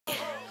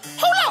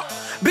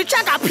Bitch,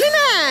 I got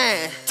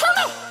plenty. Turn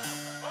up.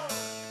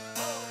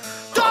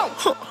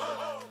 Don't.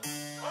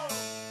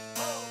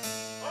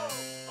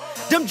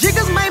 Them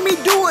jiggers made me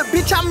do it,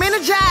 bitch, I'm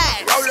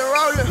energized.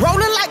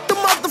 Rollin' like the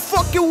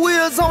motherfucking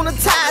wheels on the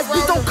tires.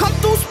 Bitch, don't come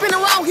through, spin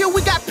around here,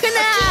 we got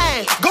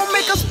plenty. Gon'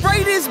 make us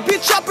spray this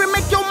bitch up and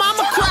make your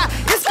mama cry.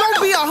 It's gon'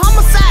 be a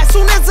homicide.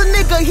 Soon as a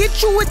nigga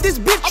hit you with this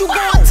bitch, you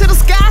going to the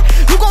sky.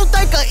 You gon'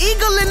 think an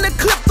eagle in the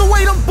clip, the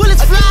way them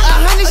bullets fly.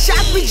 100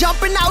 shots be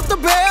jumping out the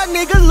barrel,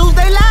 niggas lose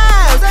their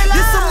lives.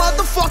 This a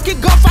motherfucking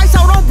gunfight,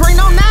 so don't bring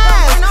no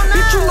knives.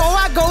 Bitch, you know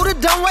I go the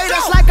dumb way,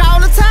 that's like all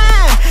the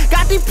time.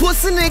 Got these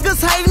pussy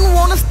niggas hating,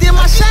 wanna steal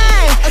my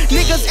shine.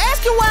 Niggas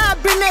asking why I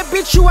been that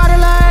bitch, you out of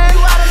line.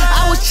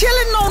 I was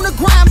chillin' on the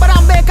grind, but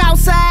I'm back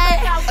outside.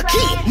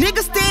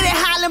 Niggas steady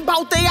hollering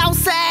bout they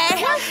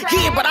outside.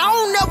 Yeah, but I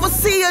don't never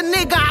see a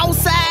nigga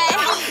outside.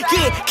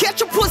 Yeah,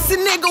 catch a pussy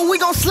nigga, we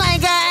gon'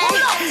 slang it.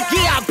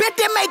 Yeah, I bet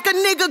they make a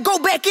nigga go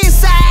back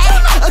inside.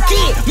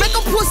 Again, make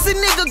a pussy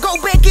nigga go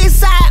back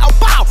inside.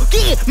 About,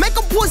 yeah, make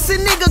a pussy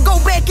nigga go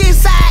back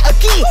inside.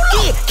 Again,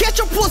 yeah, catch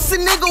a pussy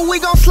nigga, we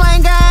gon'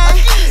 slang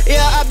it.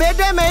 Yeah, I bet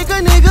they make a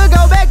nigga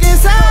go back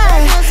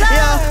inside.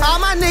 Yeah, all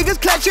my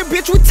niggas clutching,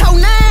 bitch, we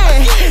toe-9.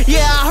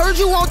 Yeah, I heard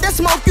you want that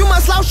smoke, you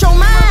must lost your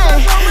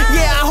mind.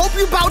 Yeah, I hope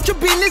you bout your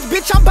business,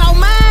 bitch, I'm bout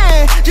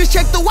mine. Just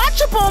check the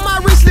watch up on my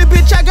wristlet,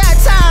 bitch, I got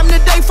time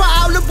today for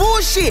all the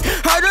bullshit.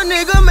 Heard a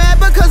nigga mad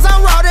because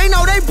I'm raw, they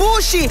know they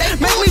bullshit.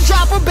 Make me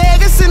drop a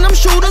bag and send them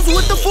shooters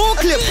with the full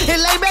clip.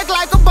 And lay back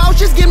like a boss,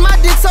 just get my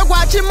dick sucked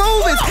watching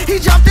movies. He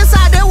jumped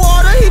inside that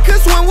water, he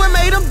could swim, what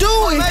made him do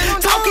it?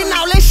 Talking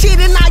all that shit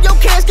and now your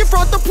casket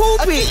front the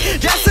pulpit.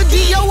 Just a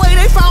DOA,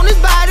 they found his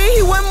body,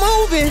 he went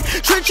moving.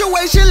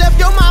 Situation left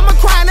your mama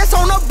crying, that's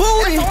on her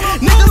booty.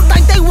 Niggas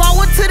think they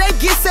want until they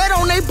get set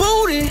on they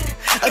booty.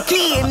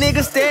 Again,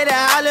 niggas steady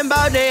hollering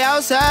bout they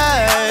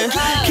outside.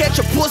 Catch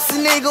a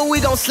pussy nigga, we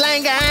gon'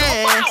 slang it.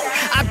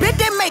 I bet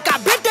they make a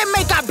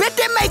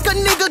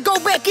nigga go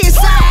back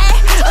inside.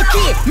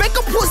 Again, make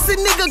a pussy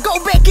nigga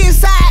go back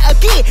inside.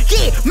 Again,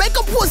 yeah, make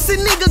a pussy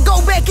nigga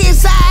go back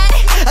inside.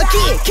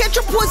 Again, catch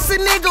a pussy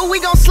nigga, we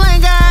gon'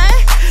 slang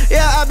it.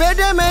 Yeah, I bet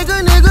they make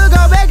a nigga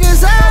go back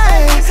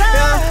inside.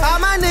 Yeah, all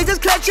my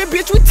niggas clutching,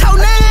 bitch, we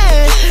toe-9.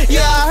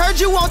 Yeah, I heard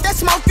you want that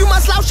smoke, you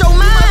must lost your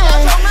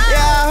mind.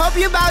 Yeah, I hope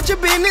you bout your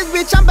business,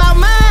 bitch, I'm bout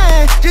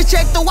mine. Just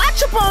check the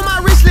watch up on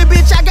my wristlet,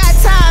 bitch, I got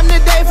time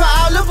today for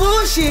all the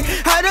bullshit.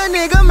 Heard a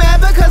nigga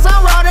mad because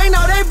I'm raw, they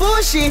know they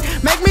bullshit.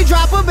 Make me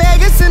drop a bag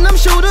and send them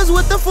shooters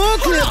with the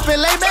full clip. And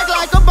lay back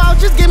like a boss,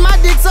 just get my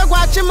dick sucked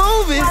watching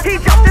movies. He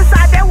jumped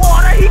inside that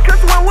water, he could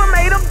swim, what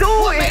made him do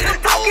it?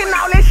 Talking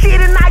all that shit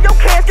and now your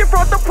casket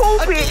front the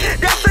pulpit.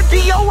 That's a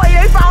DOA,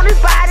 they found his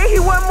body, he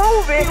went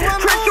moving.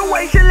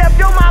 Situation left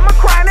your mama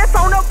crying, that's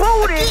on her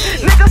booty.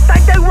 Niggas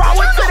think they wrong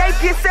until they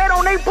get set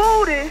on they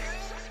booty.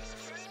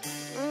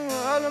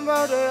 All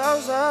about the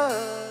outside.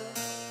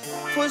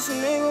 Pussy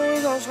nigga,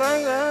 we gon'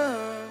 slang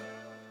down.